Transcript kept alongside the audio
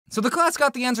So the class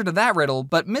got the answer to that riddle,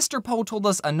 but Mr. Poe told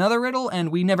us another riddle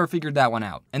and we never figured that one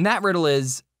out. And that riddle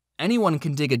is, anyone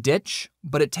can dig a ditch,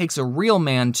 but it takes a real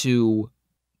man to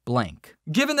blank.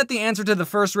 Given that the answer to the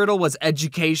first riddle was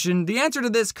education, the answer to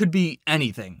this could be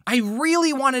anything. I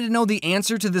really wanted to know the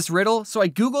answer to this riddle, so I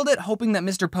googled it hoping that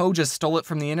Mr. Poe just stole it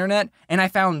from the internet, and I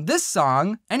found this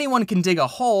song, anyone can dig a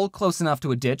hole close enough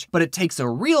to a ditch, but it takes a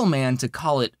real man to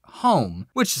call it home.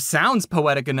 Which sounds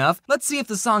poetic enough. Let's see if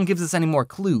the song gives us any more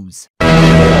clues.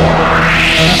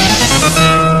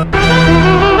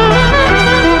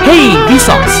 Hey,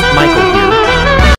 Vsauce, Michael here.